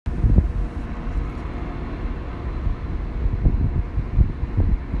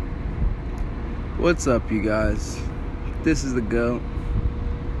What's up, you guys? This is the GOAT.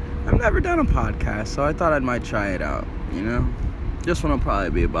 I've never done a podcast, so I thought I might try it out, This one will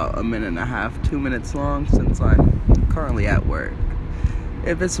probably be about 1.5 2 minutes long since I'm currently at work.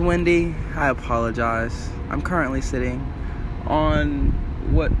 If it's windy, I apologize. I'm currently sitting on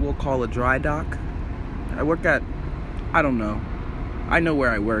what we'll call a dry dock. I work at, I know where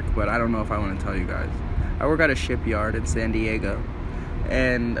I work, but I don't know if I want to tell you guys. I work at a shipyard in San Diego,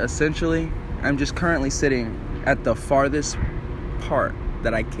 and essentially, I'm just currently sitting at the farthest part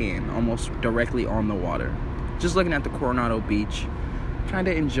that I can, almost directly on the water, just looking at the Coronado Beach, trying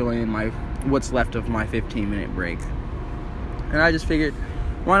to enjoy what's left of my 15-minute break. And I just figured,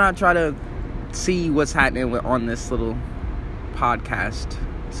 why not try to see what's happening on this little podcast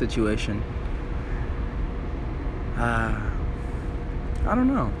situation. I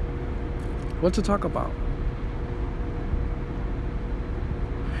don't know what to talk about.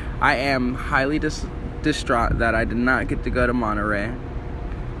 I am highly distraught that I did not get to go to Monterey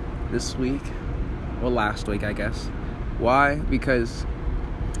this week. Well, last week, I guess. Why? Because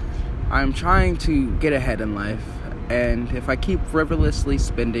I'm trying to get ahead in life, and if I keep frivolously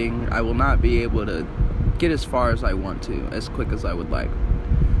spending, I will not be able to get as far as I want to, as quick as I would like.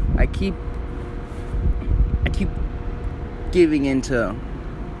 I keep giving into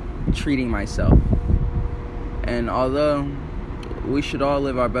treating myself, and although we should all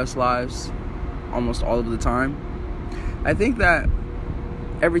live our best lives almost all of the time, I think that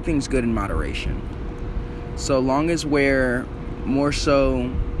everything's good in moderation. So long as we're more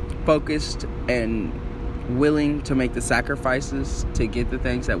so focused and willing to make the sacrifices to get the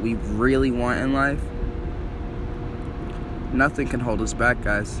things that we really want in life, nothing can hold us back,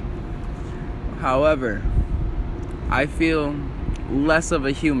 guys. However, I feel less of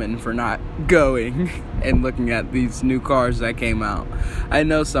a human for not going and looking at these new cars that came out. I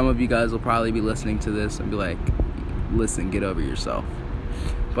know some of you guys will probably be listening to this and be like, listen, get over yourself.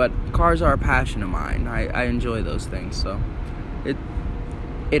 But cars are a passion of mine. I enjoy those things, so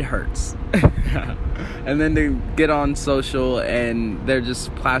it hurts. And then to get on social and they're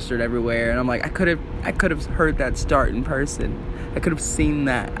just plastered everywhere, and I'm like, I could have heard that start in person. I could have seen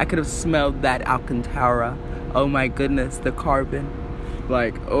that. I could have smelled that Alcantara. Oh my goodness, the carbon.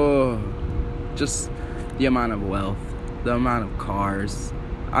 Just the amount of wealth, the amount of cars.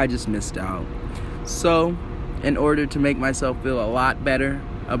 I just missed out. So, in order to make myself feel a lot better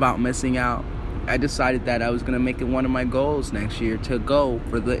about missing out, I decided that I was going to make it one of my goals next year to go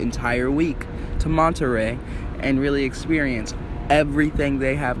for the entire week to Monterey and really experience everything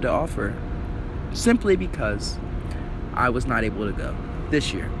they have to offer, simply because I was not able to go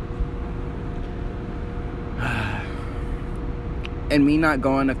this year. And me not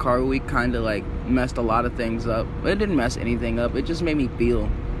going to Car Week kind of messed a lot of things up. It didn't mess anything up. It just made me feel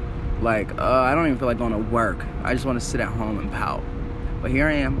like I don't even feel like going to work. I just want to sit at home and pout. But here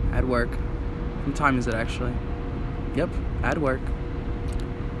I am at work. What time is it actually? Yep, at work.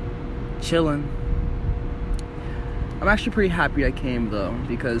 Chilling. I'm actually pretty happy I came though,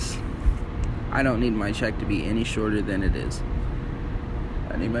 because I don't need my check to be any shorter than it is.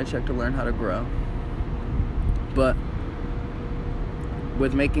 I need my check to learn how to grow. But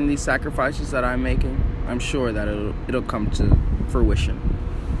with making these sacrifices that I'm making, I'm sure that it'll come to fruition.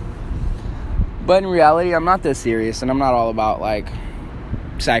 But in reality, I'm not this serious, and I'm not all about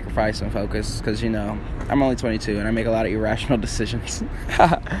sacrifice and focus, because I'm only 22 and I make a lot of irrational decisions.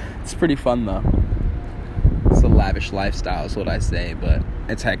 It's pretty fun though. It's a lavish lifestyle is what I say, but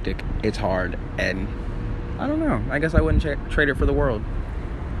it's hectic, it's hard, and I don't know, I guess I wouldn't trade it for the world.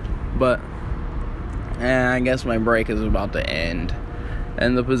 But I guess my break is about to end,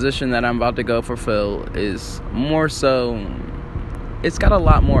 and the position that I'm about to go fulfill is more so, it's got a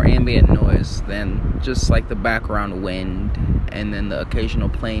lot more ambient noise than just the background wind and then the occasional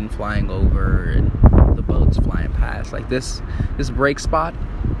plane flying over and the boats flying past. This break spot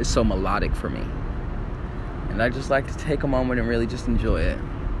is so melodic for me, and I just like to take a moment and really just enjoy it.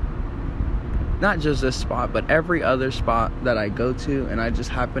 Not just this spot, but every other spot that I go to, and I just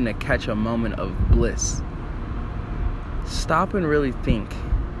happen to catch a moment of bliss. Stop and really think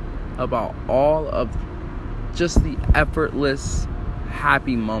about all of just the effortless,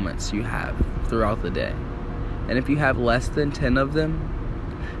 happy moments you have throughout the day. And if you have less than 10 of them,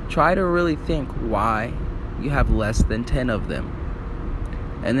 try to really think why you have less than 10 of them.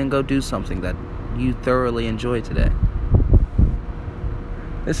 And then go do something that you thoroughly enjoy today.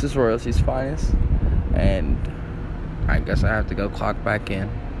 This is Royalty's Finest, and I guess I have to go clock back in.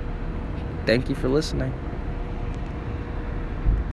 Thank you for listening.